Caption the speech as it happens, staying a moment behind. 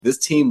this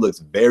team looks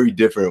very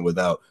different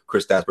without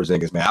Kristaps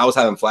Porzingis, man. I was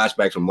having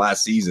flashbacks from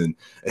last season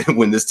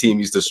when this team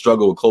used to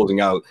struggle with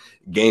closing out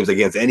games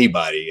against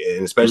anybody,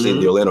 and especially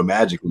the Orlando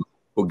Magic,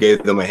 who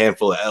gave them a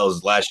handful of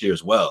L's last year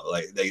as well.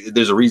 Like,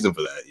 there's a reason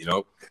for that, you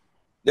know?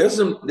 There's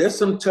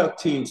some tough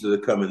teams that are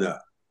coming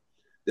up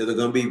that are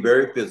going to be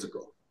very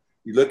physical.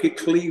 You look at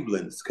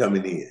Cleveland's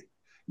coming in.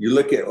 You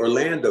look at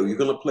Orlando, you're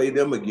going to play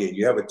them again.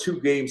 You have a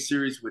 2-game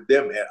series with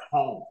them at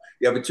home.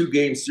 You have a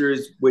 2-game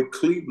series with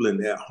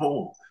Cleveland at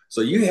home.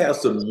 So you have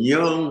some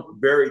young,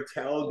 very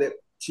talented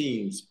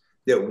teams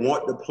that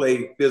want to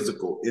play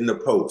physical in the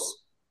post.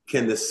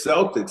 Can the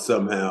Celtics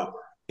somehow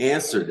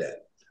answer that?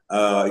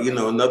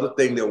 Another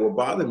thing that will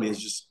bother me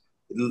is just,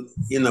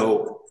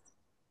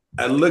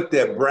 I looked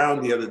at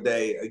Brown the other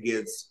day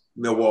against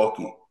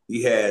Milwaukee.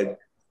 He had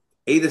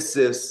 8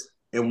 assists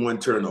and 1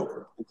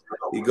 turnover.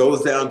 He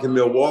goes down to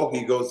Milwaukee,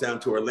 he goes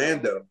down to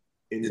Orlando.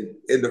 In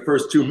the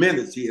first 2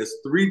 minutes, he has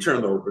 3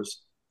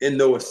 turnovers and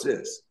no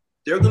assists.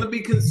 They're going to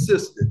be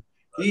consistent.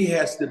 He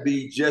has to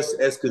be just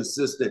as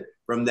consistent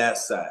from that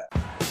side.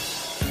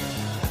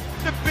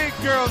 The big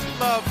girls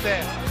love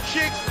that.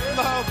 Chicks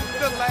love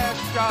the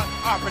last shot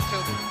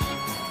opportunity.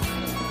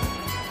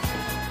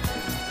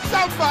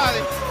 Somebody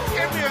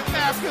give me a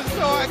napkin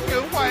so I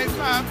can wipe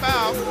my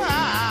mouth.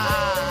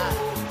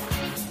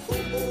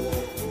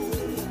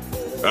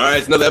 All right,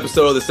 it's another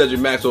episode of the Cedric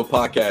Maxwell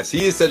Podcast.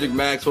 He is Cedric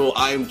Maxwell.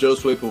 I am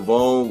Josue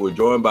Pavone. We're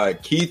joined by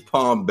Keith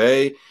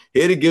Pombay,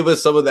 here to give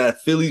us some of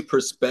that Philly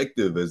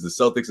perspective as the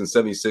Celtics and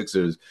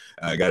 76ers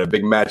got a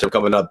big matchup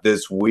coming up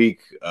this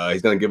week.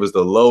 He's going to give us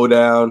the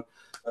lowdown,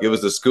 give us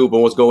the scoop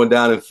on what's going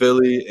down in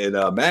Philly. And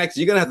Max,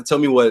 you're going to have to tell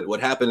me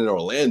what happened in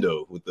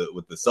Orlando with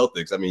the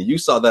Celtics. I mean, you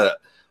saw that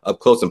up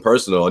close and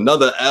personal.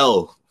 Another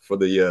L for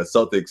the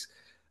Celtics.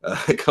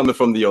 Coming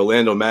from the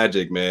Orlando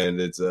Magic, man.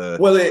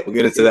 We'll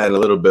get into that in a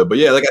little bit. But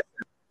yeah,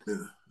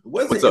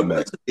 what's up,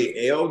 man? It wasn't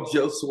the L,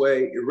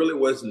 Josue. It really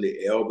wasn't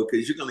the L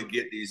because you're going to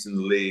get these in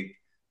the league,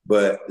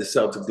 but the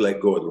Celtics let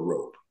go of the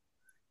rope,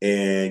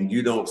 and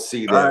you don't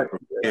see that from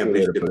the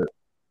championship.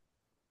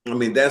 I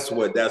mean, that's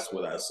what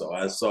I saw.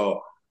 I saw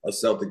a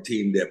Celtic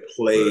team that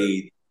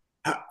played.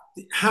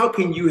 How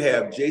can you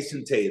have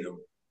Jason Tatum,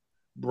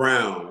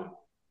 Brown,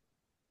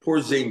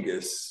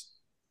 Porzingis,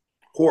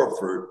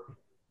 Horford,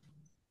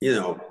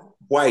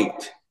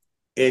 White,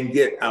 and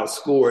get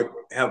outscored,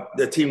 have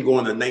the team go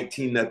on a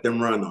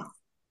 19-0 run on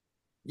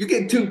you?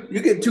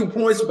 You get 2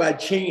 points by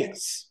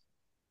chance.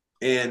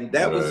 And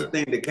that was the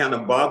thing that kind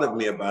of bothered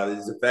me about it,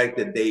 is the fact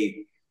that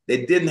they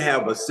didn't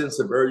have a sense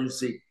of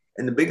urgency.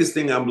 And the biggest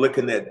thing I'm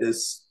looking at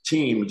this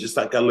team, just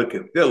like I look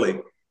at Philly,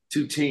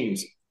 2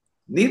 teams,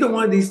 neither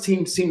one of these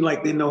teams seem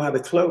like they know how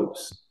to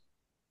close.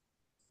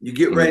 You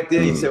get right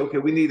there, you say, okay,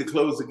 we need to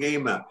close the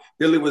game out.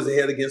 Philly was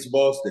ahead against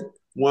Boston,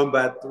 won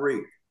by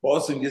 3.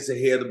 Boston gets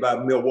ahead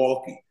about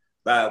Milwaukee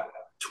by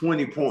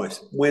 20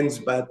 points, wins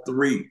by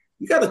 3.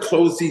 You got to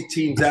close these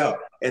teams out.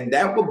 And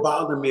that would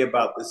bother me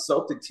about the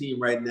Celtic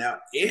team right now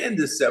and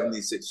the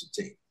 76er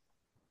team.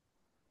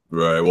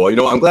 Right. Well,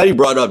 I'm glad you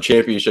brought up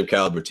championship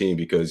caliber team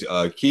because,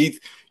 Keith,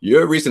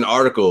 your recent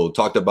article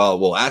talked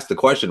about, asked the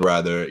question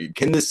rather,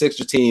 can the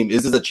Sixers team,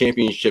 is this a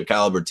championship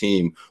caliber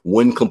team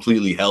when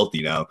completely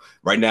healthy? Now,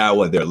 right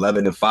now, they're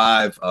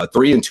 11-5,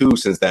 3-2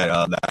 since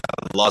that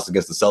loss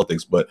against the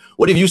Celtics. But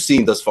what have you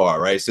seen thus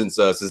far, right, since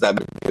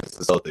that against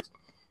the Celtics?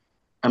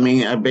 I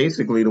mean,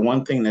 basically the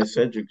one thing that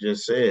Cedric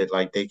just said,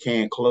 like, they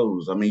can't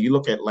close. I mean, you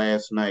look at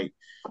last night,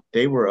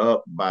 they were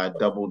up by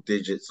double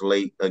digits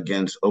late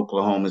against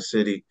Oklahoma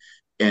City.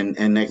 And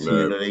next thing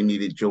you know, they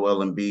needed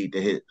Joel Embiid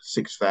to hit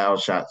 6 foul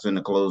shots in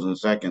the closing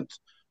seconds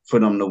for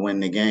them to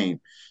win the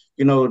game.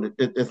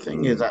 The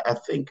thing is, I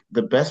think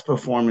the best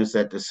performance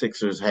that the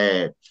Sixers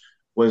had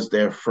was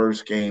their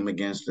first game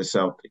against the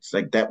Celtics.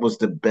 Like, that was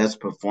the best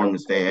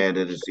performance they had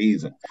of the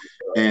season.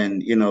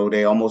 And,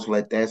 they almost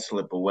let that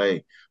slip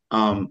away.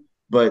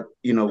 But,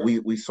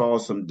 we saw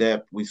some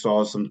depth. We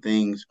saw some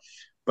things.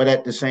 But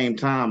at the same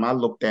time, I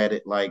looked at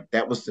it like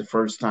that was the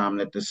first time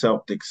that the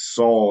Celtics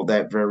saw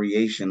that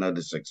variation of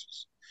the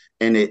Sixers.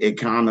 And it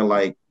kind of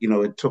like,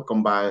 it took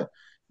them by,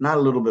 not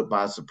a little bit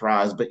by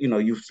surprise, but,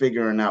 you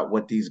figuring out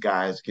what these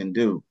guys can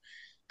do.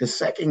 The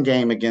second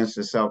game against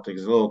the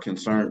Celtics a little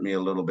concerned me a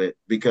little bit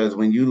because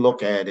when you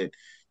look at it,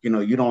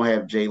 you don't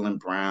have Jaylen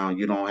Brown,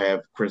 you don't have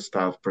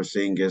Kristaps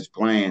Porzingis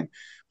playing,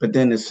 but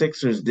then the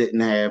Sixers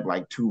didn't have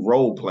like 2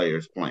 role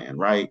players playing,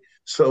 right?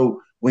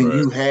 So when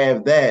you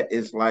have that,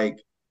 it's like,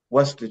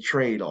 what's the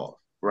trade-off,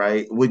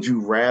 right? Would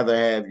you rather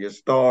have your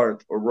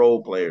stars or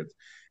role players?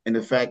 And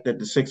the fact that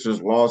the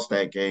Sixers lost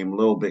that game a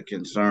little bit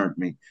concerned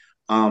me.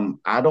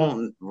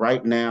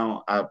 Right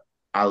now,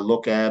 I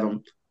look at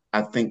them,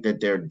 I think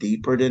that they're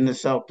deeper than the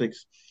Celtics,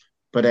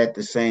 but at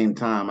the same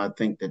time, I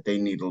think that they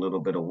need a little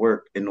bit of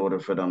work in order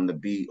for them to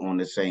be on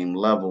the same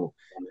level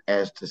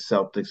as the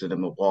Celtics and the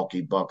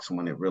Milwaukee Bucks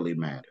when it really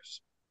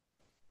matters.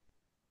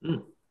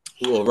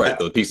 Well, right.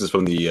 The pieces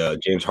from the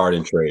James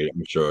Harden trade,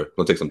 I'm sure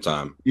it'll take some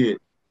time.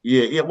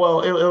 Yeah.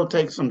 Well, it'll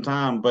take some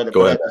time, but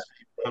Go ahead. At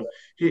the same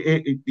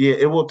time,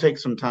 it will take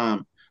some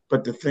time.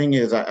 But the thing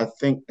is, I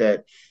think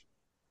that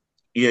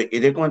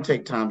they're going to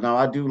take time. Now,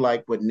 I do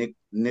like what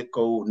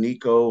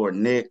Nico, or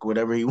Nick,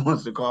 whatever he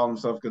wants to call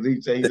himself, because he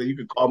said you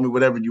can call me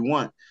whatever you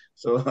want.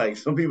 So, like,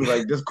 some people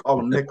like just call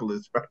him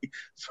Nicholas, right?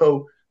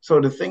 So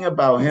the thing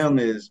about him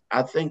is,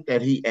 I think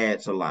that he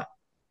adds a lot.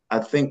 I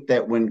think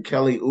that when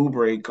Kelly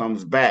Oubre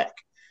comes back,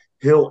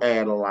 he'll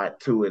add a lot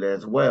to it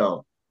as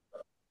well.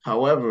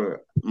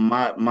 However,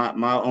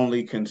 my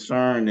only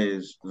concern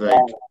is, like,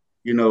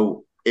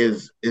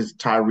 is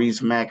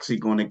Tyrese Maxey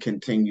going to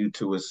continue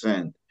to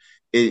ascend?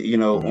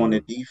 On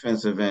the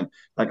defensive end,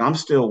 like, I'm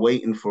still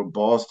waiting for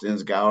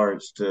Boston's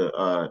guards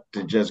to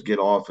just get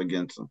off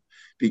against them,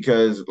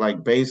 because,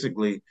 like,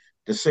 basically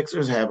the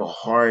Sixers have a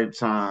hard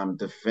time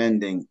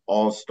defending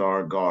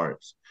all-star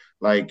guards.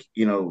 Like,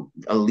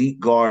 elite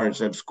guards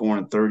have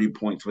scored 30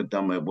 points with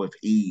them with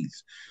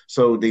ease.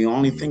 So the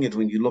only thing is,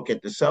 when you look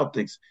at the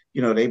Celtics,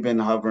 they've been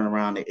hovering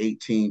around the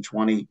 18,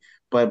 20,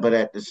 but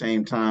at the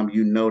same time,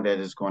 that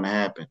it's going to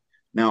happen.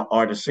 Now,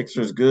 are the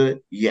Sixers good?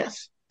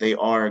 Yes, they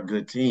are a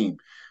good team.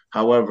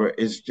 However,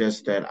 it's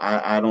just that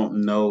I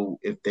don't know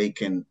if they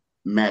can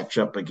match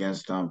up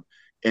against them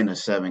in a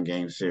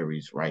 7-game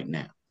series right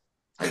now.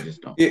 I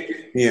just don't.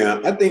 Yeah,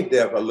 I think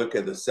that if I look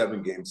at the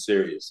 7-game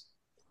series,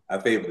 I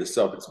favor the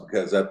Celtics,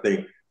 because I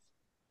think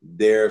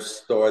their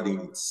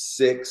starting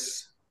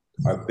 6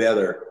 are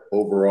better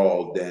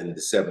overall than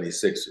the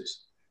 76ers.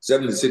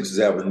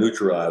 76ers have a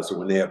neutralizer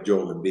when they have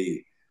Joel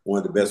Embiid, one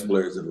of the best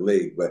players in the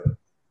league. But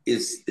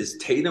is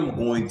Tatum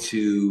going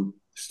to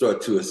start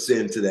to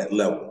ascend to that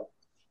level?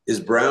 Is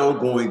Brown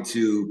going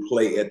to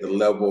play at the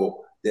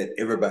level that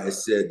everybody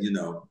said,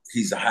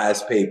 he's the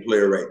highest paid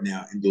player right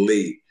now in the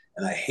league?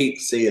 And I hate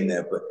saying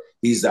that, but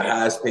he's the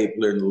highest paid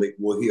player in the league.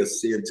 Will he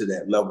ascend to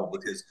that level?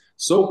 Because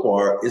so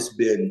far it's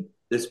been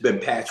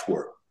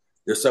patchwork.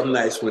 There's some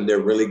nights when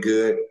they're really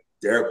good.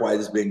 Derek White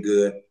has been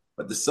good,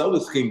 but the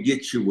Celtics can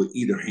get you with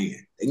either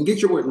hand. They can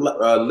get you with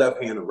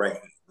left hand or right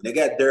hand. When they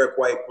got Derek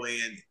White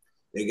playing,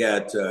 they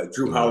got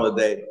Drew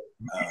Holiday.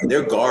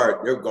 Their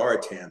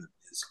guard tandem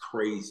is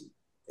crazy.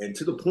 And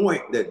to the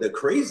point that the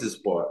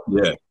craziest part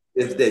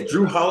is that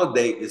Drew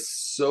Holiday is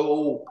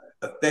so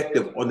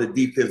effective on the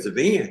defensive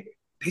end.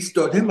 They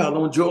start him out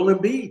on Joel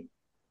Embiid.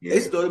 Yeah. They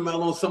start him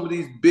out on some of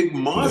these big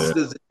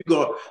monsters. Yeah. You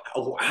go,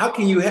 how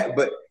can you have?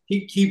 But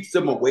he keeps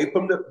them away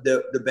from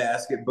the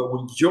basket. But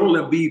when Joel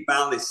Embiid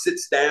finally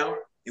sits down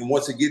and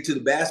wants to get to the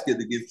basket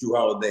against Drew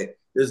Holiday,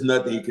 there's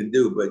nothing he can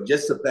do. But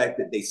just the fact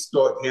that they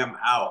start him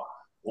out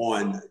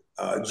on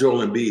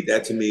Joel Embiid,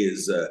 that to me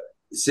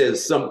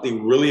says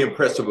something really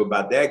impressive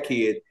about that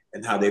kid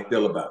and how they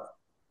feel about it.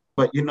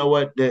 But you know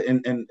what,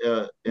 and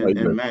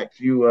Max,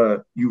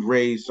 you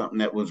raised something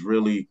that was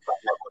really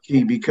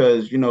key,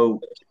 because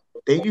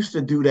they used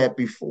to do that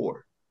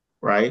before,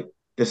 right?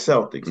 The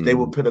Celtics, they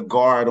would put a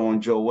guard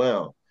on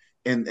Joel,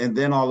 and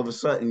then all of a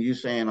sudden you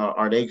saying,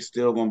 are they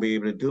still going to be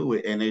able to do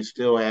it? And they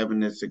still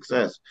having this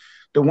success.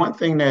 The one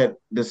thing that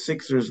the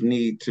Sixers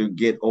need to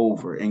get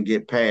over and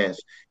get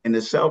past, and the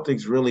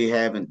Celtics really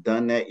haven't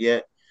done that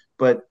yet,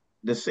 but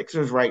the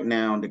Sixers right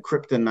now, the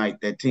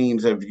kryptonite that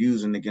teams have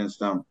using against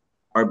them,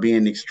 are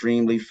being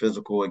extremely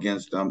physical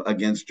against them,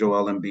 against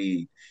Joel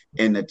Embiid,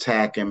 and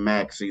attacking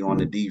Maxey on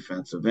the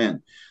defensive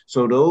end.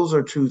 So those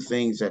are two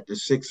things that the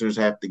Sixers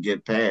have to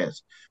get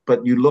past.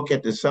 But you look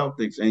at the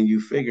Celtics and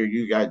you figure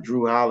you got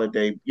Drew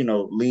Holiday,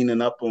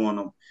 leaning up on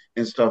them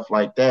and stuff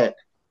like that.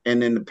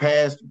 And in the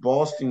past,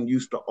 Boston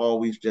used to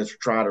always just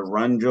try to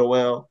run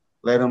Joel,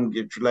 let him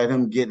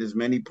get as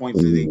many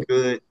points as he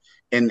could,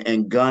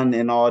 and gun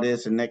and all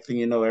this. And next thing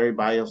you know,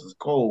 everybody else is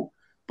cold.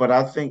 But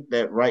I think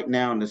that right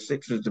now in the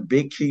Sixers, the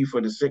big key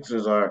for the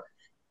Sixers are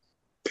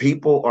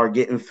people are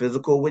getting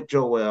physical with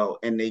Joel,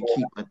 and they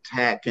keep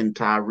attacking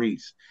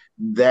Tyrese.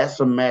 That's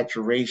a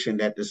maturation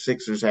that the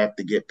Sixers have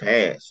to get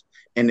past.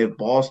 And if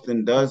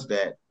Boston does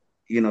that,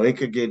 it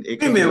could get.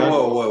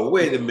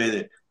 Wait a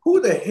minute. Who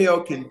the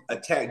hell can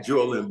attack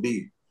Joel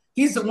Embiid?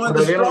 He's one of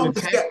the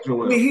strongest guys.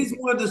 He's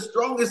one of the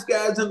strongest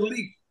guys in the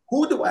league.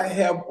 Who do I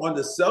have on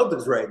the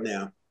Celtics right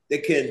now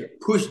that can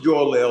push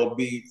Joel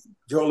Embiid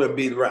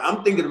right?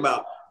 I'm thinking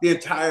about the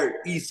entire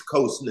East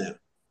Coast now.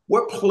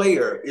 What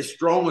player is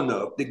strong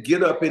enough to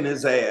get up in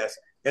his ass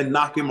and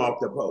knock him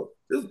off the post?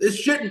 There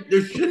shouldn't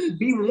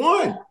be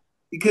one,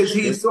 because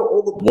he's so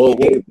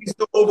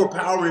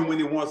overpowering when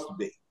he wants to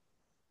be.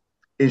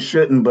 It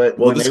shouldn't, but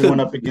when they went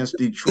up against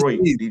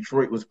Detroit,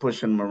 Detroit was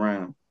pushing him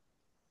around.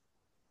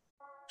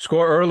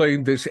 Score early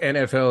this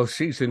NFL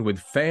season with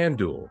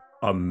FanDuel,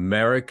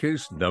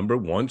 America's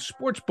 #1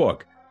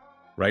 sportsbook.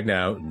 Right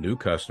now, new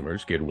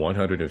customers get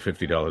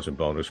 $150 in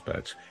bonus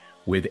bets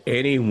with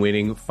any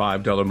winning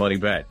 $5 money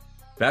bet.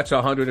 That's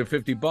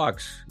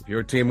 $150 if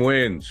your team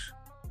wins.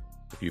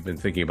 If you've been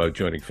thinking about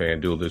joining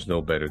FanDuel, there's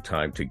no better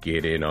time to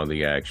get in on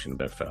the action,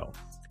 NFL.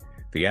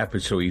 The app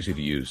is so easy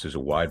to use. There's a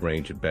wide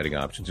range of betting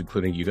options,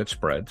 including you got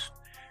spreads,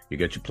 you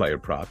get your player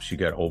props, you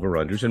got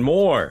over-unders, and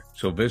more.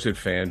 So visit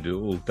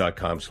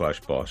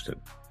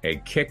FanDuel.com/Boston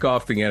and kick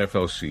off the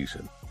NFL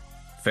season.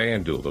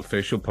 FanDuel,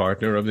 official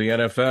partner of the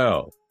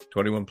NFL.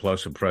 21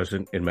 plus and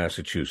present in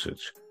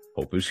Massachusetts.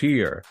 Hope is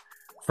here.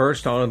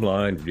 First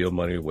online real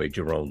money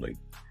wager only.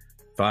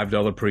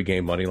 $5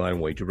 pregame moneyline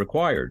wager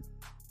required.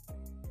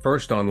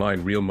 First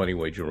online real money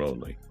wager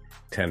only.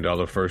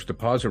 $10 first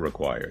deposit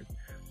required.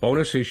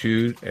 Bonus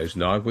issued as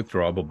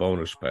non-withdrawable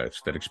bonus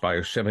bets that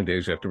expire 7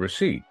 days after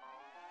receipt.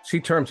 See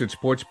terms at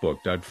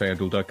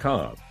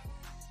sportsbook.fanduel.com.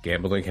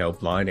 Gambling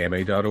helpline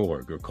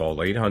ma.org or call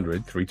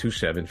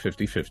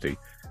 800-327-5050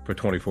 for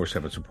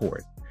 24/7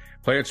 support.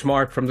 Play it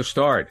smart from the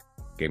start.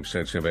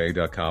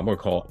 GameSenseMA.com or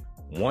call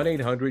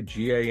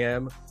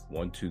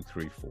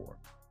 1-800-GAM-1234.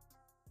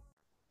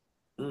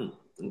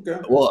 Okay.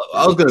 Well,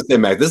 I was going to say,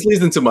 Mac, this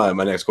leads into my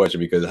next question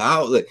because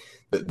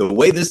the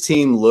way this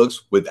team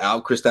looks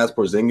without Kristaps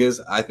Porzingis,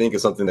 I think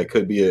is something that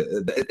could be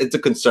it's a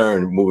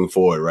concern moving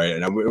forward, right?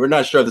 And we're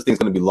not sure if this thing's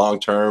going to be long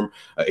term.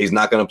 He's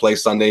not going to play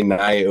Sunday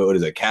night. What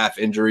is it, calf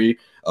injury,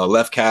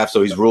 left calf,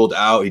 so he's ruled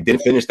out. He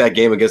didn't finish that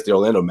game against the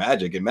Orlando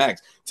Magic. And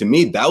Max, to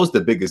me, that was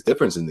the biggest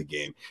difference in the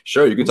game.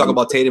 Sure, you can talk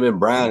about Tatum and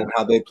Brown and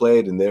how they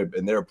played and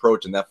their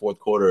approach in that fourth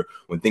quarter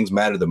when things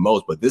mattered the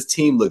most, but this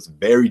team looks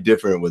very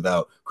different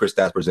without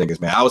Kristaps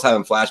Porzingis. Man, I was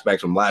having flashbacks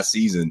from last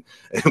season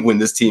when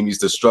this team used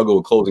to struggle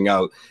with closing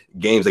out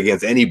games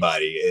against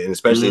anybody, and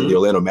especially the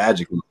Orlando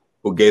Magic,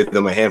 who gave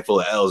them a handful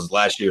of L's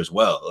last year as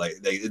well.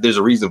 Like, there's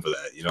a reason for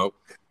that, you know.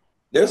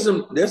 There's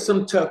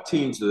some tough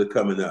teams that are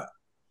coming up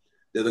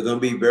that are going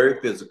to be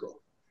very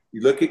physical.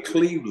 You look at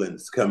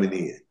Cleveland's coming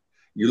in.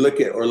 You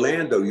look at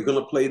Orlando. You're going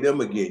to play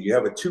them again. You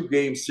have a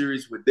 2-game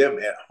series with them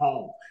at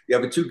home. You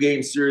have a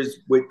 2-game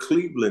series with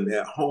Cleveland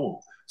at home.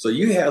 So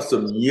you have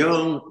some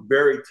young,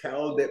 very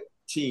talented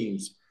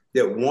teams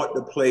that want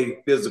to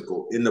play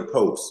physical in the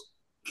post.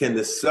 Can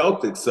the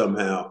Celtics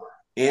somehow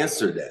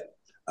answer that?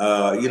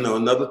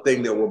 Another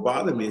thing that will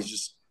bother me is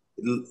just,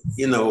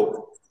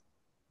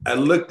 I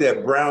looked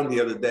at Brown the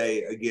other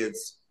day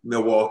against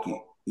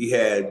Milwaukee. He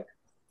had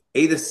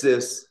 8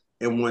 assists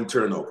and 1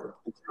 turnover.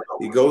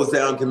 He goes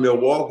down to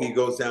Milwaukee, he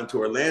goes down to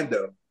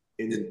Orlando.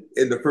 In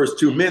the first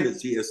 2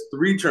 minutes, he has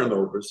 3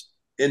 turnovers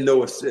and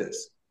no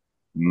assists.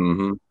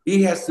 Mm-hmm.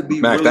 He has to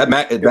be Max, really,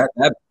 that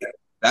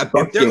if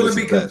they're going to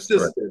be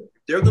consistent. Right?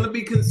 They're going to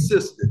be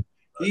consistent.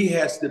 He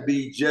has to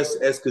be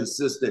just as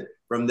consistent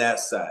from that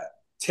side.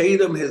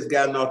 Tatum has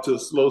gotten off to a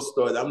slow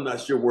start. I'm not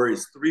sure where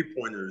his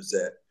 3-pointer is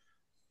at,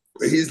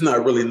 but he's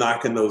not really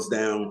knocking those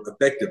down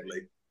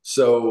effectively.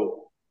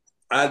 So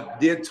I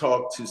did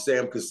talk to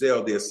Sam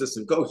Cassell, the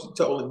assistant coach. He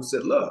told him, he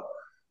said, look,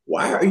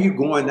 why are you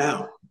going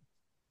out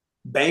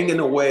banging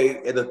away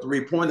at a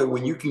 3-pointer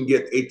when you can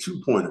get a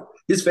 2-pointer?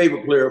 His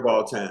favorite player of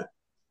all time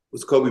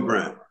was Kobe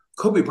Bryant.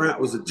 Kobe Bryant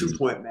was a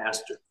 2-point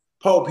master.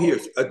 Paul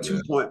Pierce, a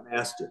 2-point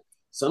master.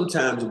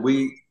 Sometimes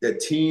the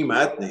team,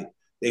 I think,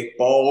 they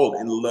fall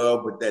in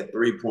love with that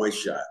 3-point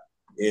shot.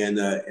 And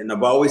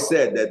I've always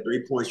said that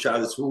 3-point shot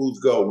is fool's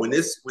gold. When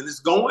it's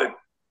going,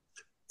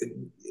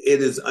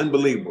 it is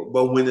unbelievable.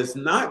 But when it's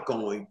not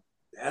going,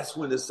 that's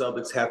when the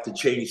Celtics have to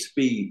change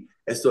speed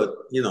and start,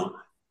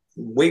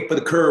 wait for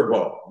the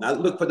curveball,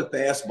 not look for the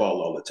fastball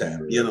all the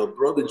time.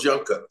 Throw the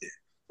junk up there.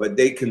 But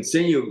they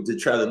continue to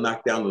try to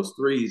knock down those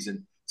threes,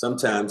 and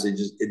sometimes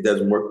it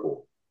doesn't work for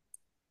them.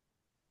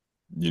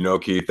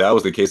 Keith, that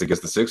was the case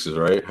against the Sixers,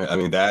 right? I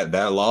mean, that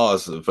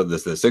loss for the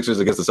Sixers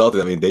against the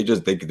Celtics, I mean, they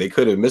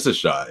couldn't miss a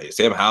shot.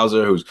 Sam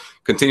Hauser, who's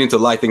continuing to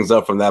light things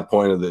up from that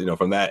point of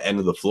from that end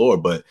of the floor,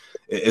 but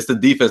it's the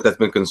defense that's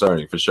been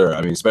concerning for sure.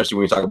 I mean, especially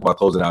when you talk about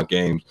closing out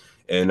games.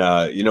 And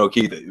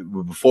Keith,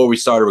 before we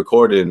started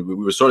recording, we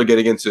were sort of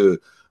getting into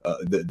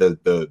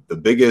the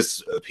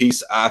biggest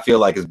piece I feel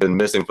like has been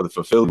missing for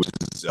Philly, which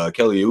is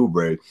Kelly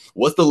Oubre.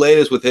 What's the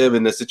latest with him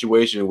in the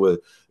situation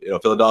with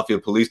Philadelphia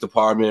Police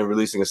Department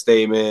releasing a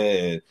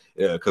statement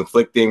and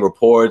conflicting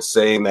reports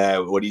saying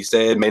that what he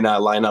said may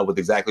not line up with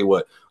exactly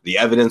what the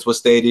evidence was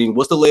stating?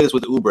 What's the latest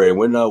with Oubre, and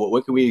when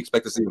can we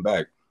expect to see him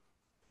back?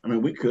 I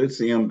mean, we could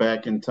see him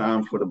back in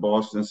time for the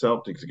Boston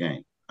Celtics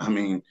game. I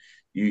mean,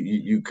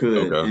 you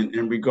could. Okay.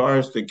 In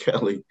regards to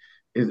Kelly,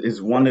 it's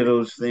one of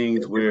those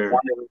things where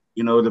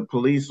the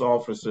police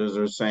officers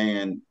are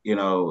saying,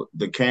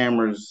 the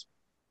cameras,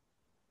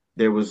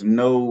 there was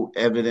no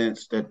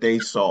evidence that they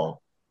saw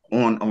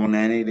on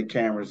any of the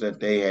cameras that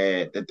they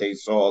had that they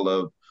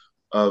saw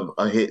of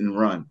a hit and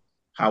run.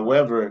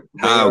 However,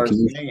 they are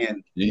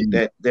saying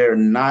that they're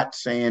not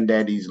saying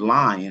that he's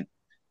lying.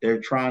 They're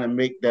trying to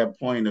make that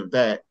point of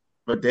that,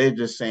 but they're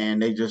just saying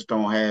they just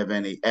don't have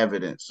any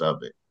evidence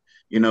of it.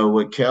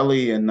 What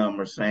Kelly and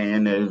them are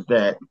saying is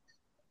that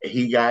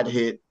he got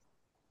hit.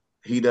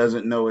 He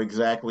doesn't know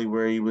exactly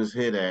where he was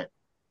hit at,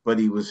 but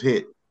he was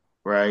hit,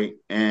 right?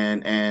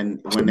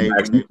 And when they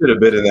should have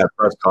been in that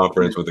press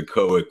conference with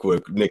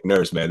Nick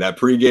Nurse, man. That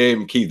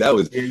pregame, Keith, that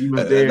was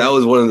that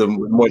was one of the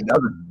more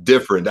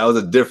that was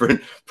a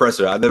different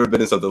presser. I've never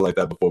been in something like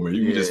that before, man.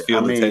 You can just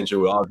feel the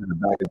tension with all the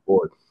back and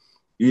forth.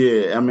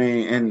 Yeah, I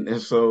mean,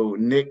 and so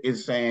Nick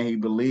is saying he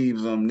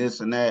believes him, this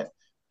and that.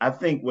 I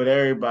think what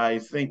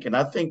everybody's thinking,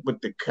 I think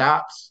with the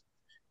cops,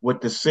 with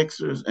the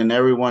Sixers, and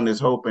everyone is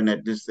hoping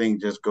that this thing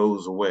just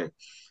goes away.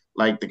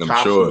 Like the I'm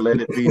cops sure. would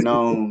let it be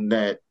known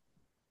that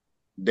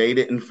they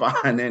didn't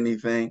find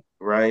anything,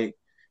 right?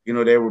 You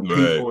know, there were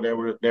Right.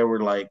 people there were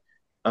like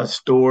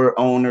store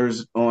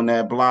owners on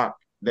that block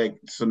that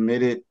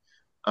submitted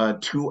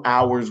 2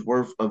 hours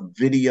worth of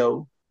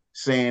video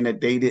saying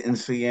that they didn't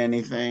see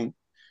anything.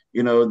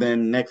 You know,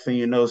 then next thing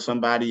you know,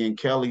 somebody in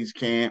Kelly's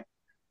camp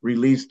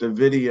released a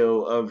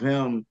video of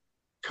him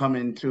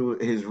coming to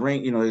his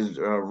ring, you know, his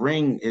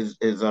ring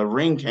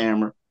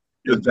camera.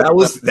 His That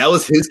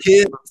was his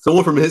kid.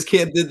 Someone from his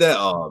camp did that.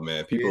 Oh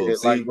man, people yeah,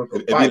 like see with a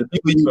it be bike. the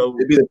people you So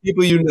it be the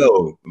people you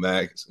know,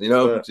 Max. You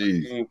know, but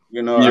jeez, I mean,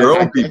 you know, your I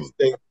own guess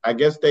people. I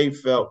guess they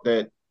felt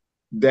that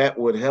that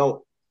would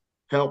help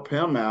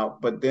him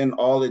out, but then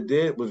all it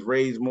did was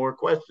raise more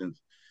questions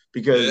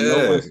because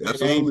no Yeah, one said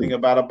anything absolutely.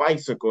 about a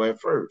bicycle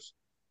at first.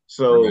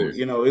 So, Right.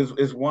 you know,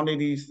 it's one of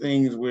these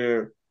things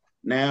where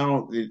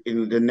now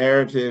the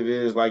narrative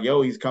is like,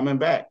 yo, he's coming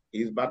back.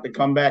 He's about to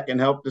come back and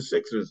help the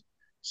Sixers.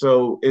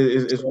 So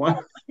it's one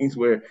of the things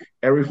where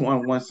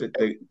everyone wants it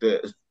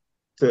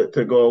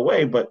to go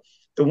away. But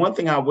the one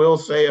thing I will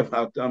say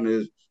about them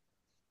is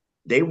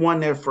they won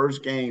their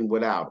first game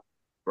without him,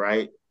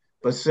 right?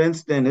 But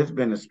since then, it's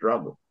been a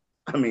struggle.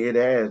 I mean, it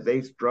has.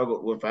 They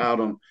struggled without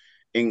him.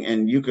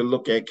 And you can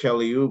look at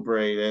Kelly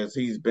Oubre as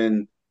he's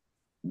been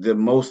the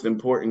most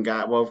important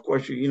guy. Well, of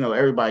course, you know,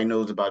 everybody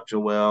knows about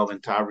Joel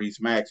and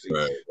Tyrese Maxey.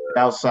 Right.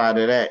 But outside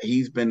of that,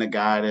 he's been the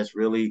guy that's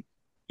really,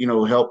 you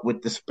know, helped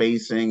with the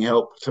spacing,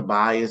 helped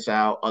Tobias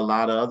out, a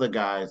lot of other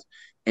guys.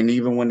 And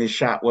even when his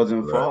shot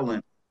wasn't Right.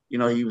 falling, you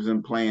know, he was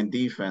in playing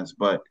defense.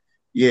 But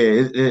yeah,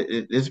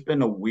 it's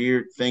been a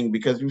weird thing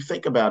because you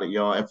think about it,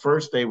 y'all. At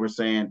first, they were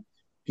saying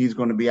he's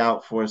going to be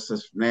out for a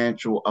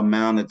substantial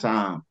amount of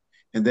time.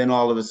 And then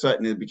all of a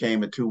sudden, it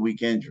became a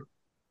 2-week injury.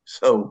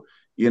 So,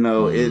 you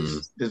know,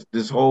 it's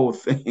this whole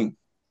thing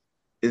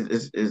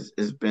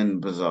is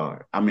been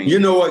bizarre. I mean, You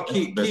know what, that's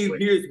the Keith? best way.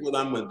 Here's what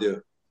I'm gonna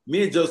do.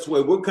 Me and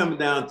Josue, we're coming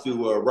down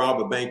to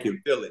rob a bank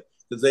in Philly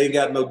because they ain't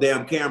got no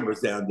damn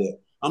cameras down there.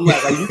 I'm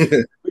like,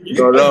 are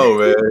No, no,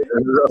 man.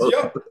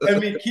 Yo, I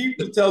mean, Keith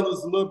was telling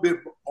us a little bit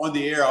on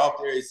the air, off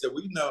the air. He said,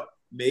 we know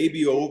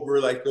maybe over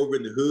in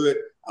the hood.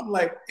 I'm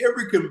like,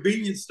 every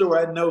convenience store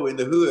I know in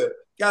the hood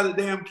got a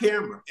damn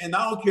camera. And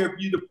I don't care if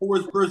you're the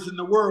poorest person in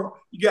the world,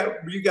 you got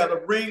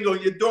a ring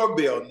on your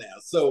doorbell now.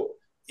 So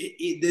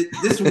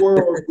this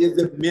world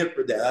isn't meant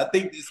for that. I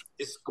think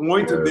it's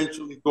going to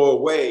eventually go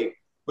away,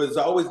 but there's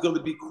always going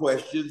to be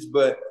questions.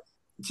 But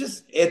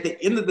just at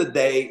the end of the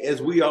day,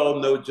 as we all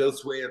know,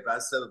 Josue, if I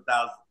said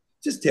 1,000,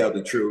 just tell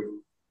the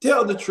truth.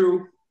 Tell the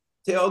truth.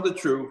 Tell the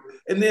truth.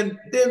 And then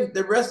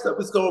the rest of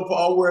it's going to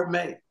fall where it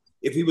may.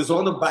 If he was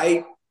on a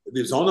bike, if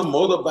he was on a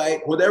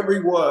motorbike, whatever he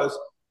was,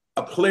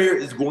 a player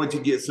is going to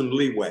get some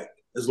leeway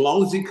as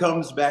long as he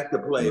comes back to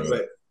play. Right.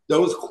 But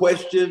those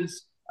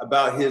questions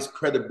about his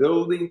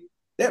credibility,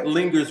 that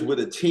lingers with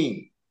a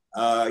team.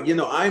 You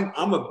know,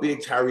 I'm a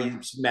big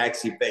Tyrese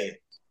Maxey fan.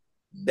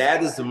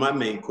 That is my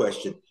main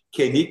question.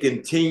 Can he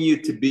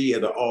continue to be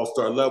at an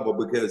all-star level?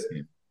 Because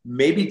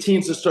maybe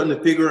teams are starting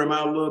to figure him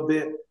out a little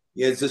bit.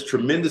 He has this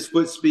tremendous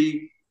foot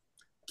speed.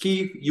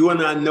 Keith, you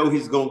and I know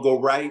he's going to go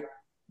right.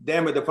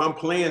 Damn it, if I'm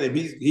playing him,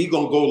 he's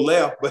going to go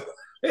left. But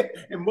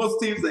and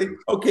most teams say,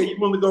 okay, you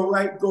want to go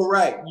right? Go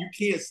right. You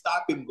can't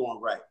stop him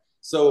going right.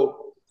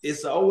 So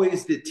it's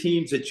always the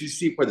teams that you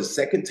see for the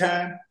second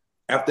time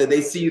after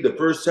they see you the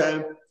first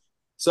time.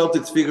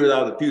 Celtics figured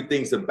out a few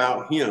things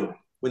about him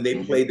when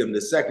they played them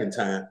the second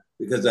time,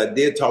 because I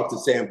did talk to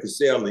Sam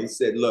Cassell and he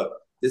said, look,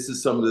 this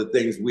is some of the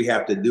things we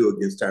have to do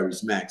against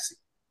Tyrese Maxey.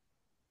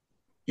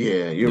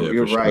 Yeah,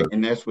 you're right. Sure.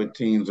 And that's what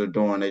teams are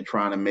doing. They're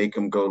trying to make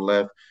him go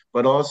left,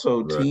 but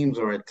also teams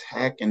are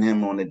attacking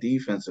him on the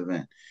defensive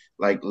end,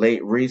 like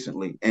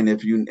recently.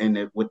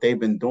 And what they've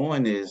been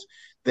doing is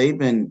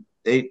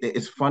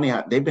it's funny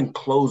how they've been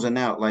closing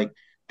out. Like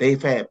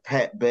they've had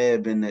Pat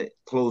Bev in the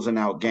closing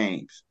out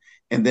games.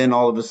 And then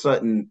all of a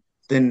sudden,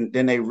 then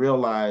they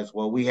realize,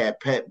 well, we had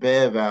Pat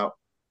Bev out.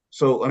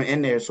 So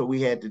in there, so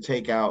we had to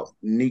take out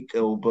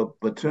Nico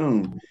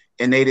Batum,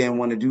 and they didn't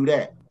want to do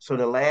that. So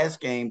the last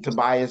game,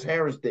 Tobias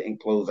Harris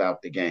didn't close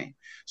out the game.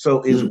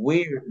 So it's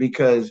weird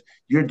because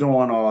you're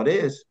doing all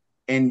this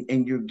and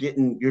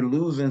you're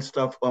losing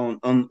stuff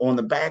on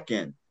the back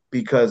end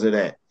because of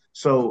that.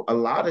 So a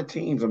lot of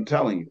teams, I'm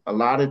telling you, a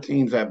lot of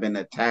teams have been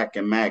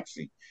attacking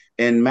Maxey.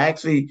 And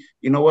Maxey,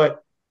 you know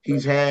what?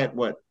 He's had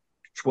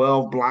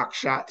 12 block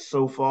shots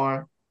so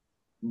far.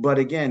 But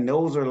again,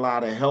 those are a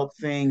lot of help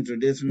things or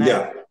this and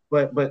that.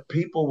 Yeah. But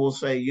people will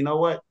say, you know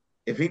what?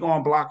 If he's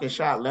gonna block a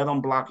shot, let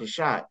him block a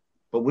shot.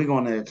 But we're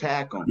gonna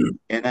attack him.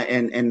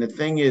 And the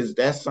thing is,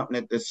 that's something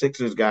that the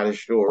Sixers got to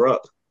shore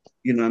up.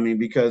 You know what I mean?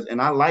 Because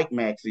I like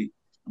Maxey,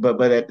 but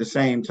at the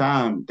same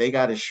time, they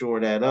got to shore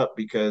that up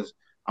because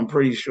I'm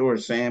pretty sure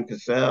Sam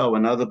Cassell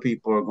and other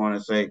people are going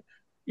to say,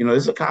 you know,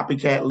 it's a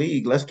copycat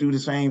league. Let's do the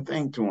same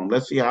thing to him.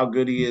 Let's see how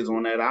good he is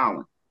on that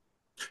island.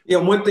 Yeah,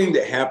 one thing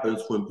that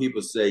happens when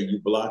people say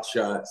you block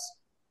shots,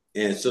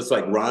 and it's just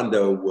like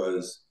Rondo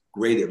was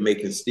great at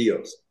making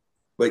steals,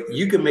 but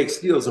you can make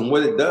steals, and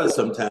what it does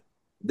sometimes,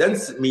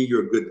 doesn't mean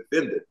you're a good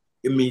defender.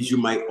 It means you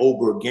might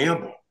over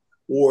gamble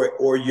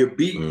or you're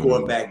beat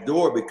going back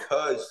door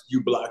because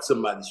you block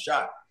somebody's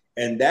shot.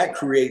 And that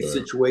creates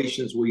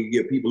situations where you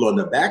get people on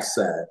the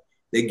backside,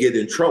 they get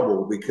in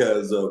trouble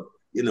because of,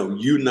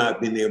 you not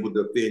being able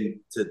to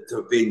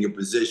defend your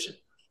position.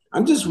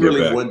 I'm just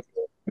really wondering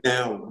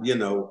now,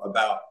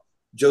 about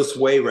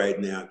Josue right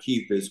now.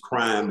 Keith is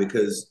crying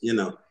because,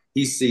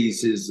 he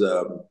sees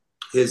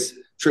his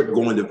trip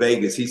going to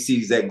Vegas. He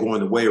sees that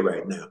going away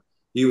right now.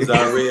 He was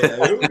already,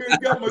 I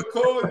got my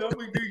card. I'm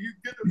going to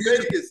get to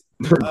Vegas.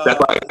 That's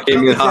why I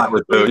came in hot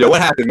with them. Yo,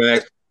 what happened,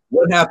 Max?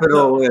 What happened in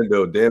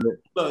Orlando, damn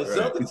it? Look,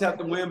 Celtics have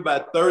to win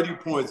by 30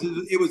 points.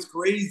 It was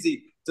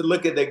crazy to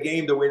look at that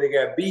game the way they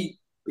got beat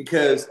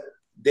because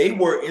they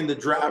were in the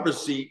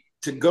driver's seat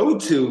to go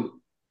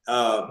to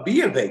be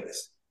in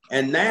Vegas.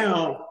 And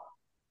now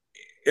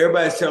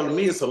everybody's telling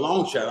me it's a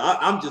long shot.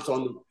 I'm just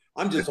on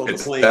the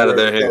plane. Out of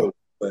their head.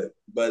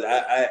 But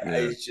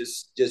it's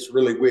just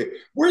really weird.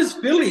 Where's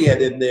Philly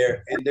at in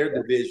their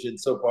division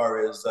so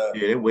far as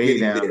they're way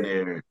down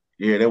there.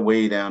 Yeah, they're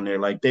way down there.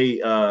 Like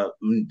the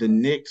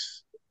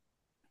Knicks,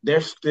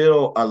 they're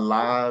still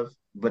alive,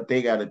 but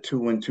they got a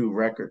 2-2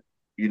 record.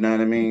 You know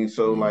what I mean?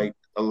 So like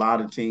a lot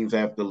of teams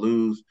have to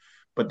lose,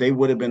 but they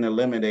would have been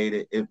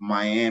eliminated if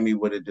Miami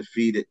would have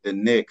defeated the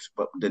Knicks,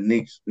 but the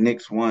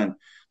Knicks won,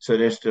 so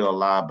they're still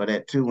alive. But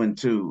at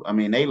 2-2, I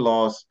mean, they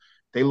lost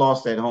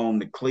at home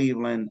to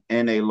Cleveland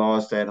and they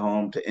lost at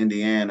home to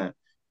Indiana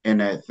in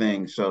that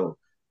thing. So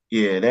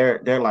yeah,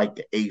 they're like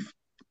the eighth,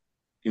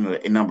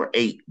 number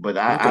 8. But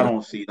I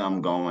don't see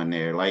them going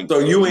there. Like, so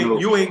you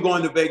ain't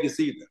going to Vegas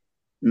either.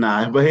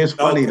 Nah, but it's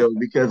funny though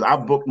because I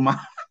booked my.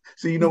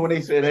 See, when they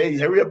said, "Hey,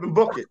 hurry up and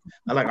book it,"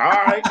 I'm like, "All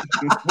right,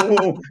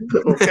 boom,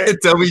 okay."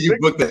 Tell me you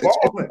booked that.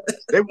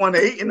 They won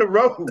 8 in a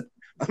row.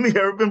 I mean,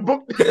 hurry up and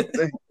booked that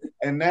thing,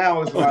 and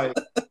now it's like.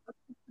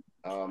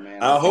 Oh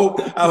man! I hope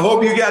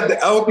you got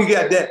that. I hope you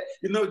got that.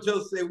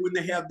 Joe said when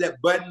they have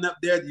that button up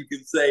there, you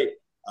can say,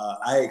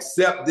 "I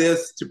accept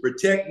this to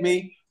protect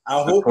me."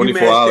 I hope you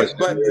match that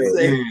button. To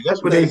say,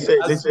 that's what they said.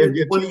 They said if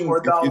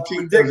your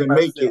team doesn't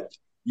make it,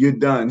 you're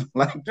done.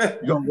 Like,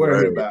 don't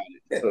worry about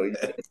it. So,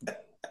 yeah.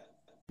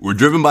 We're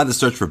driven by the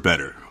search for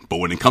better, but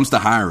when it comes to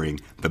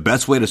hiring, the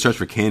best way to search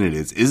for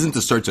candidates isn't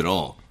to search at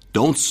all.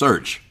 Don't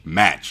search.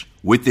 Match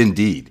with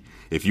Indeed.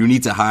 If you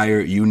need to hire,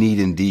 you need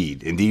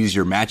Indeed. Indeed is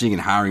your matching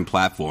and hiring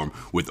platform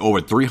with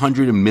over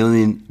 300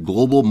 million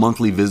global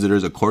monthly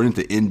visitors according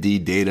to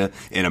Indeed data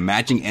and a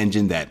matching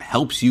engine that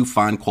helps you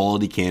find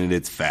quality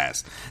candidates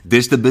fast.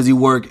 Ditch the busy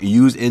work.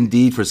 Use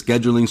Indeed for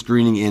scheduling,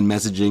 screening, and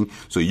messaging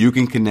so you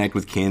can connect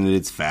with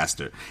candidates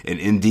faster. And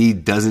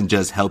Indeed doesn't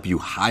just help you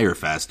hire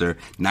faster.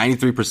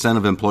 93%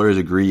 of employers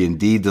agree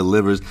Indeed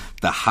delivers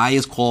the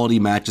highest quality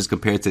matches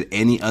compared to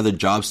any other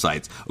job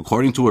sites,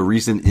 according to a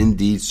recent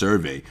Indeed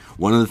survey.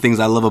 One of the things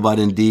I love about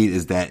Indeed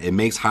is that it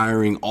makes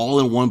hiring all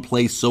in one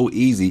place so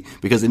easy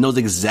because it knows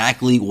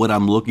exactly what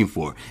I'm looking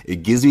for.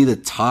 It gives me the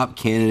top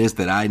candidates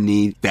that I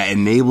need, that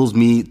enables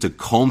me to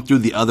comb through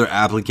the other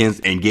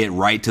applicants and get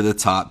right to the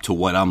top to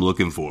what I'm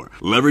looking for.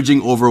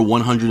 Leveraging over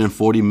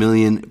 140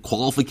 million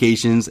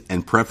qualifications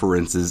and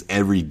preferences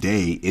every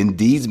day,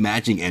 Indeed's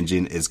matching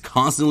engine is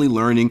constantly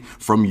learning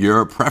from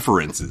your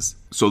preferences.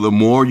 So the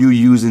more you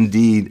use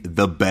Indeed,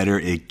 the better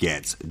it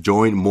gets.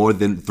 Join more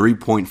than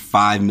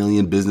 3.5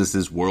 million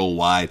businesses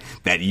worldwide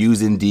that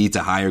use Indeed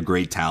to hire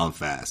great talent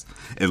fast.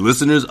 And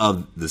listeners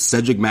of the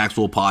Cedric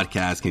Maxwell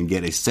podcast can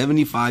get a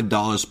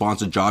 $75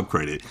 sponsored job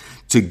credit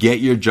to get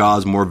your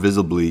jobs more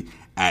visibly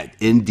at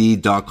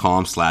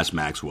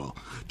Indeed.com/Maxwell.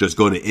 Just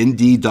go to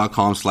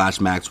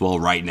Indeed.com/Maxwell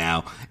right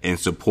now and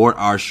support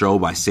our show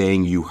by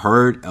saying you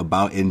heard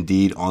about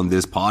Indeed on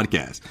this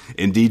podcast.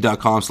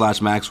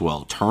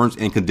 Indeed.com/Maxwell. Terms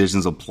and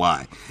conditions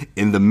apply.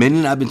 In the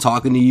minute I've been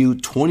talking to you,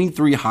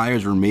 23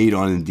 hires were made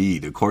on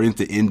Indeed, according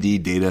to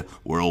Indeed data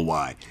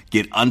worldwide.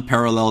 Get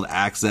unparalleled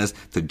access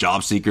to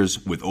job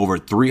seekers with over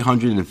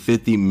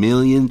 350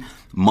 million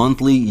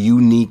monthly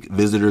unique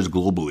visitors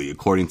globally,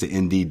 according to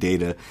Indeed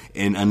data,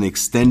 and an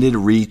extended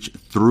reach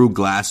through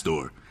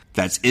Glassdoor.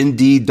 That's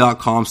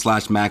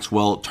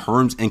Indeed.com/Maxwell.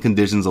 Terms and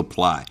conditions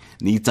apply.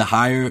 Need to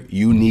hire?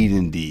 You need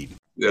Indeed.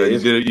 Yeah, you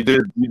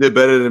did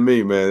better than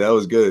me, man. That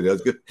was good.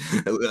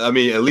 I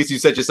mean, at least you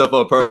set yourself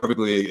up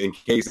perfectly in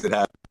case it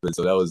happens.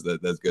 So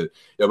that's good.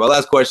 Yeah, my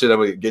last question, I'm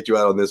gonna get you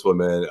out on this one,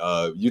 man.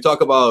 You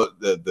talk about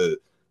the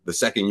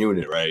second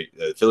unit, right?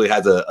 Philly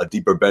has a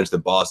deeper bench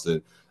than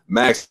Boston.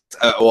 Max,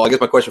 I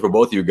guess my question for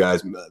both of you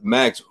guys,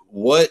 Max,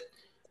 what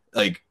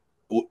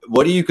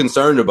are you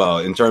concerned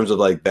about in terms of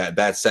like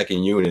that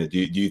second unit? Do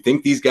you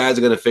think these guys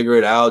are going to figure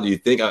it out? Do you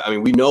think, I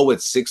mean, we know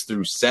what 6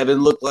 through 7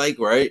 look like,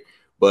 right?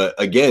 But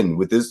again,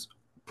 with this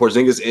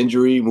Porzingis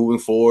injury moving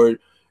forward,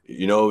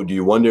 do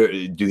you wonder,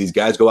 do these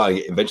guys go out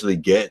and eventually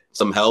get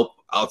some help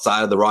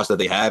outside of the roster that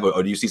they have?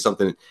 Or do you see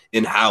something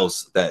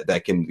in-house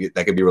that can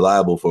be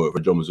reliable for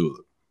Joe Mazzulla?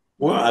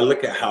 Well, I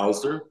look at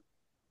Hauser.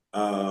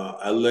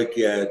 I look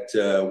at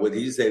what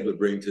he's able to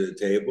bring to the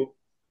table.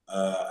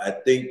 I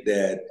think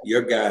that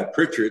your guy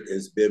Pritchard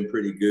has been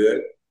pretty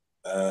good.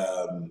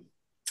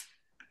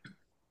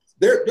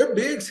 their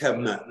bigs have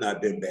not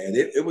been bad.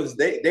 It was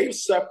they've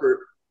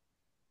suffered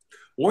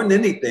more than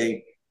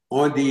anything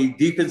on the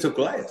defensive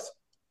glass,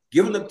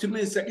 giving up too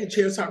many second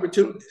chance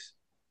opportunities.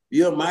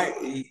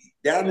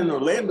 Down in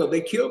Orlando,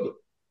 they killed them.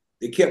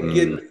 They kept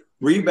getting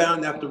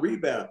rebound after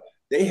rebound.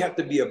 They have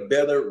to be a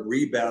better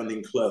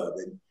rebounding club,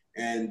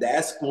 and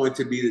that's going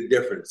to be the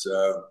difference.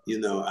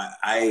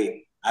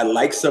 I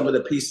like some of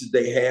the pieces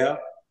they have.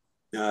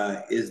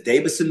 Is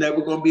Davison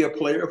ever going to be a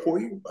player for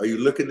you? Are you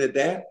looking at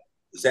that?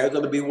 Is that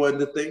going to be one of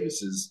the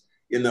things? Is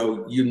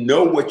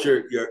what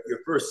your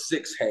first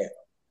six have,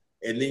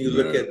 and then you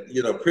look at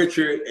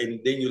Pritchard, and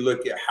then you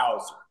look at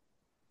Hauser.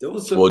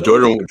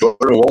 Jordan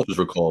Walsh was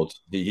recalled.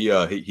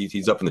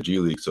 He's up in the G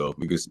League, so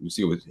we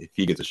see if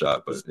he gets a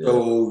shot. But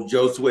so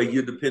Josue,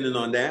 you're depending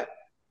on that.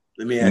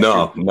 Let me ask you.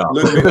 No.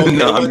 Okay,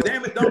 well,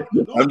 damn it!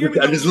 Don't give me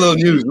I'm just little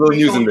news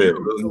in there.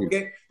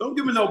 Okay, don't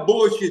give me no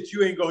bullshit.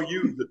 You ain't gonna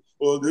use it.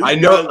 I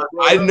know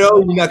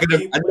you're not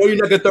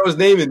gonna throw his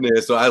name in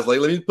there. So I was like,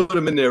 let me put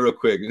him in there real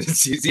quick and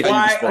see how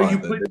you respond. Why are you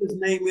putting his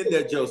name in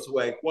there,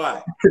 Josue?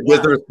 Why?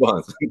 What's the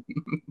response?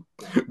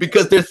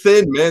 Because they're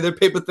thin, man. They're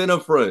paper thin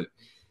up front.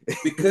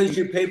 Because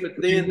you're paper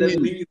thin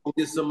doesn't mean you're gonna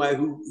get somebody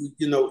who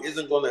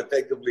isn't gonna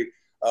effectively.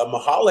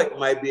 Mahalik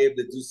might be able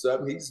to do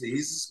something. He's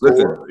a scorer.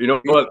 Listen, you know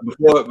what?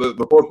 Before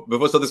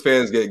Celtics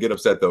fans get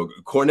upset though,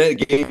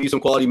 Kornet gave you some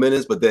quality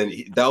minutes, but then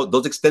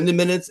those extended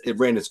minutes, it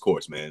ran its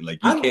course, man. Like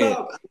I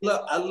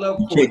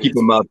love. You can't keep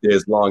him out there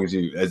as long as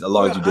you did. I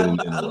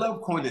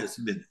love Kornet's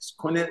minutes.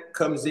 Kornet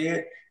comes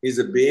in, he's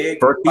a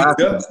big.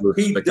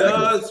 He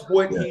does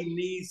what he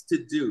needs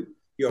to do.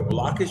 He'll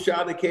block a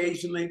shot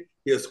occasionally.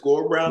 He'll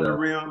score around the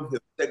rim. He'll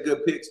take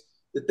good picks.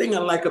 The thing I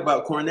like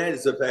about Kornet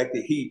is the fact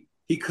that he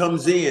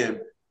comes in.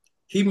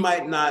 He's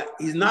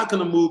not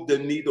going to move the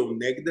needle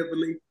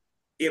negatively.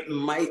 It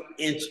might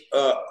inch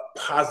up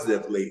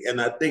positively.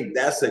 And I think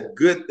that's a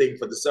good thing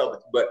for the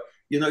Celtics. But,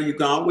 you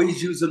can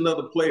always use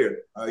another player,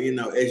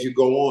 as you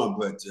go on.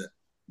 But,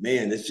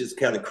 man, it's just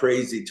kind of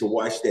crazy to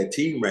watch that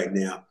team right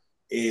now.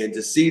 And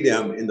to see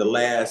them in the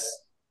last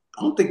 –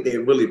 I don't think they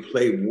really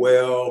played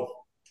well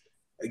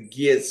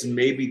against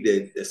maybe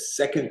the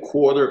second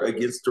quarter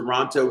against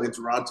Toronto in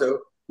Toronto,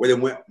 where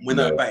they went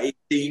up by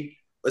 18.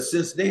 But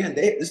since then,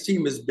 this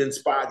team has been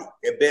spotty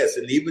at best.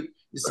 And even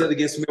instead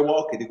against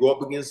Milwaukee, to go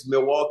up against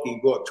Milwaukee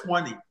and go up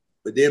 20,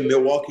 but then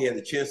Milwaukee had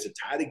a chance to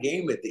tie the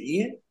game at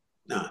the end.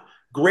 Nah,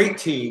 great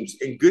teams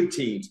and good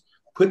teams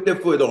put their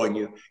foot on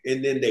you,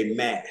 and then they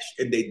mash,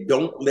 and they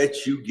don't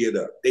let you get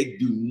up. They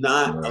do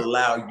not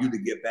allow you to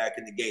get back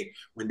in the game.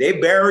 When they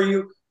bury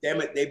you,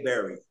 damn it, they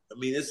bury you. I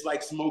mean, it's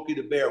like Smokey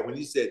the Bear when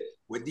he said,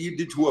 what do you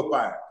do to a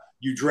fire?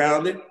 You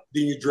drown it,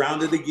 then you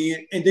drown it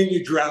again, and then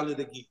you drown it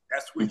again.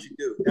 That's what you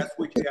do. That's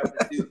what you have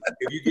to do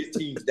if you get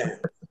teams down.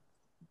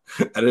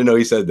 I didn't know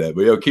he said that.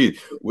 But, Keith,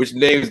 which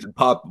names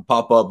pop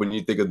up when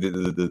you think of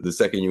the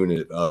second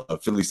unit,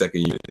 Philly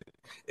second unit?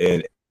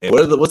 And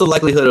what's the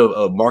likelihood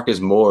of Marcus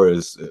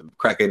Morris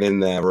cracking in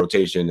that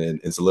rotation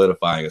and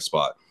solidifying a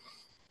spot?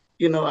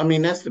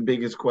 That's the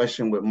biggest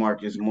question with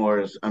Marcus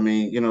Morris.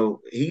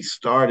 He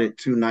started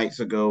 2 nights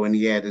ago and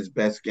he had his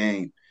best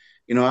game.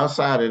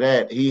 Outside of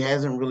that, he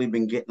hasn't really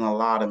been getting a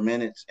lot of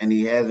minutes and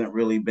he hasn't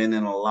really been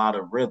in a lot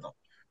of rhythm,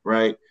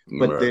 right?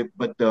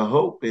 But the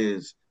hope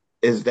is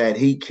that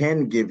he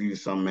can give you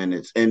some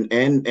minutes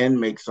and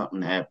make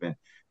something happen,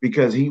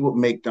 because he would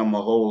make them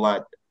a whole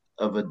lot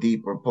of a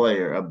deeper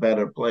player, a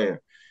better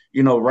player.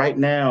 Right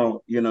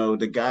now,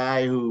 the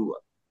guy who,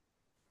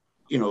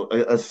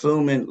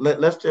 assuming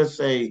let's just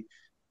say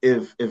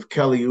if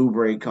Kelly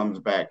Oubre comes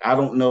back, I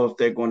don't know if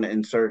they're going to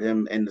insert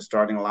him in the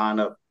starting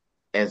lineup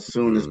as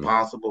soon as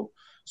possible.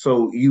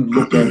 So you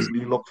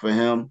look for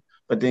him,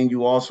 but then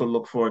you also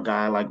look for a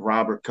guy like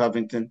Robert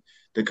Covington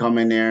to come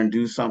in there and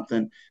do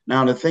something.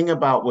 Now, the thing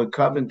about what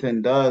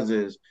Covington does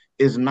is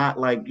not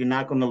like you're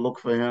not going to look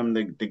for him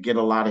to get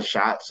a lot of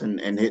shots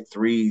and hit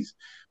threes,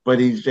 but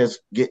he's just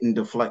getting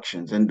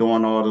deflections and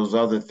doing all those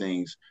other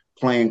things,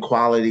 playing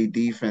quality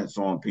defense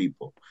on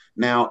people.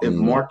 Now, if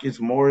Marcus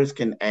Morris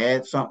can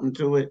add something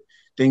to it,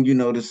 then,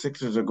 the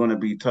Sixers are going to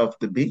be tough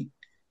to beat.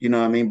 You know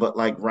what I mean? But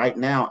like right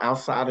now,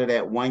 outside of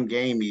that one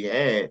game he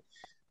had,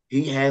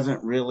 he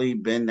hasn't really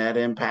been that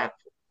impactful.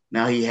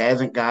 Now, he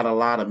hasn't got a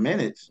lot of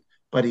minutes,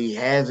 but he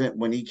hasn't,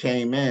 when he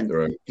came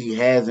in, he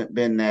hasn't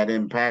been that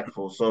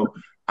impactful. So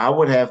I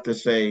would have to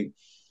say,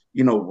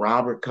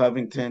 Robert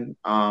Covington,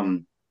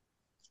 and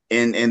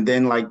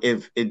then like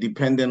if it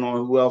depending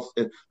on who else,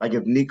 like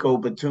if Nico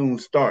Batum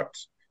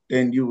starts,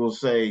 then you will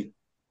say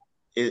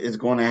it's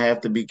going to have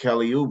to be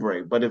Kelly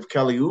Oubre. But if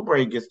Kelly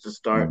Oubre gets to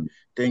start,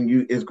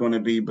 then it's going to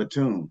be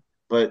Batum.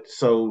 But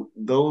so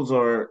those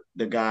are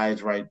the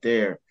guys right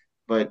there.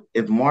 But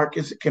if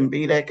Marcus can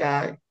be that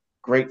guy,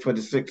 great for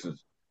the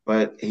Sixers.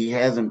 But he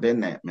hasn't been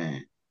that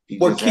man.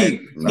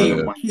 Keith,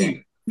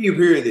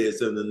 here it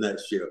is in the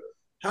nutshell.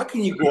 How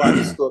can you go out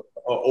and start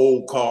an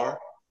old car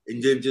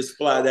and then just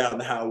fly down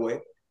the highway?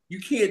 You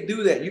can't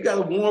do that. You got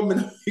to warm it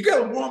up.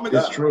 It's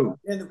up. True.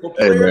 And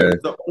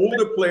the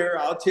older player,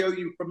 I'll tell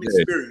you from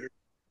experience,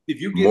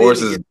 if you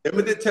get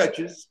limited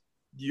touches,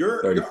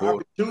 your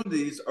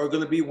opportunities are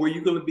going to be where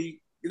you're going to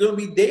be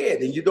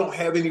dead, and you don't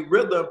have any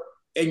rhythm,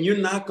 and you're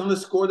not going to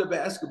score the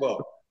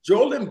basketball.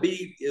 Joel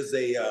Embiid is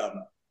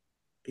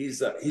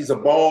he's a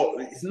ball.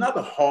 He's not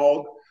a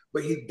hog,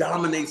 but he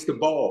dominates the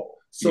ball.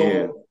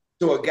 So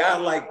a guy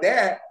like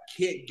that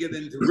can't get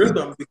into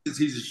rhythm because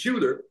he's a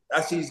shooter.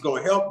 I see he's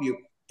going to help you.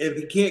 If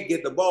he can't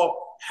get the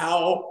ball,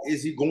 how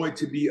is he going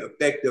to be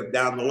effective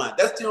down the line?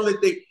 That's the only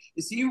thing.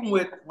 It's even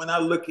when I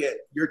look at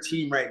your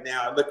team right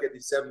now, I look at the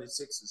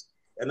 76ers,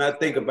 and I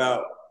think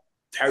about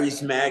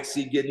Tyrese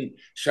Maxey getting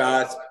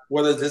shots.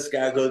 What is this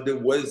guy going to do?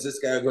 What is this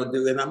guy going to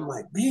do? And I'm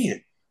like,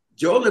 man,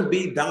 Joel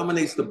Embiid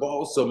dominates the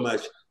ball so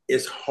much,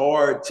 it's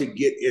hard to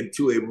get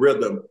into a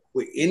rhythm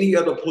with any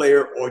other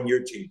player on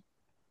your team.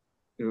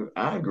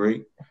 I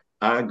agree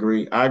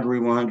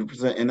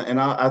 100%. And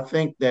I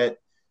think that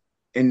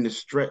in the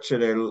stretch of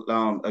their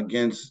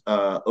against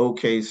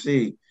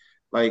OKC,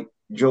 like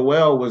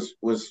Joel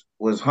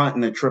was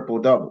hunting a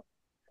triple-double.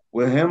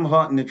 With him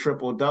hunting the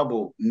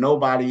triple-double,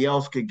 nobody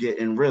else could get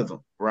in rhythm,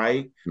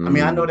 right? I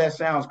mean, I know that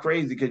sounds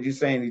crazy because you're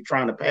saying he's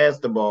trying to pass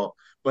the ball,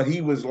 but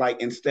he was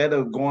like, instead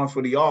of going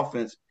for the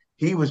offense,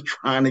 he was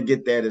trying to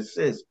get that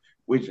assist,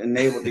 which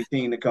enabled the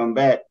team to come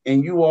back.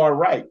 And you are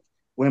right.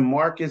 When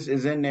Marcus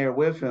is in there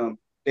with him,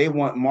 they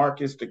want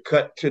Marcus to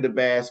cut to the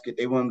basket.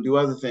 They want him to do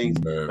other things,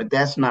 but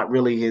that's not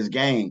really his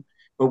game.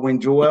 But when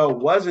Joel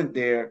wasn't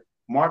there,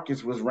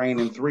 Marcus was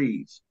raining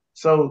threes.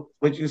 So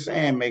what you're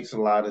saying makes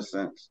a lot of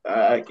sense.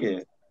 I get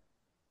it.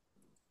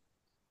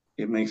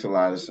 It makes a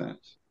lot of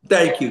sense.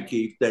 Thank you,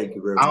 Keith. Thank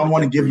you very much. I don't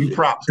want to give you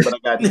props, but I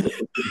got you.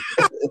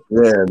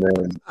 Yeah,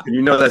 man.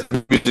 You know that's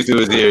music to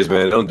his ears,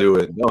 man. Don't do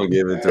it. Don't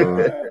give it to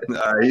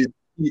him.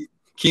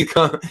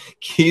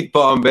 Keith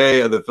Bombay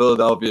of the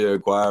Philadelphia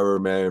Inquirer,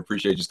 man.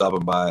 Appreciate you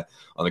stopping by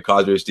on the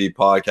Cadre Steve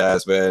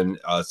podcast, man.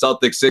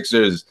 Celtics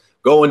Sixers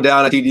going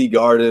down at TD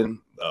Garden.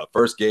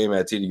 First game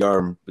at TD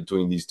Garden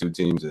between these two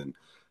teams, and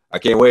I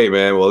can't wait,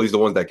 man. Well, at least the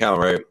ones that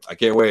count, right? I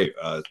can't wait.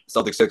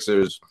 Celtics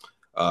Sixers.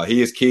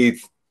 He is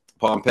Keith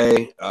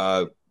Pompey.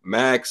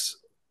 Max,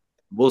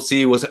 we'll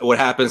see what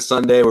happens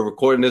Sunday. We're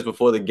recording this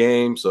before the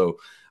game, so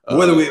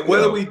what do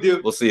we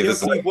do? We'll see if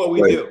this is what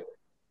we do.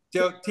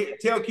 Tell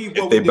Keith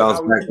what they bounce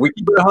back. We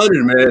keep it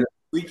 100, man.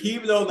 We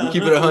keep it on the 100.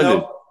 Keep it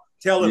 100.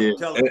 Tell him.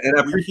 And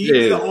I we keep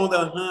it on the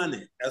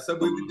 100. That's what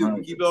we do.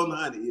 We keep it on the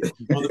 100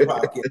 on the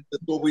podcast.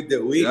 That's what we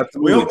do. We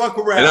don't fuck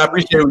around. And I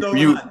appreciate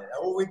you. That's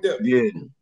what we do. Yeah.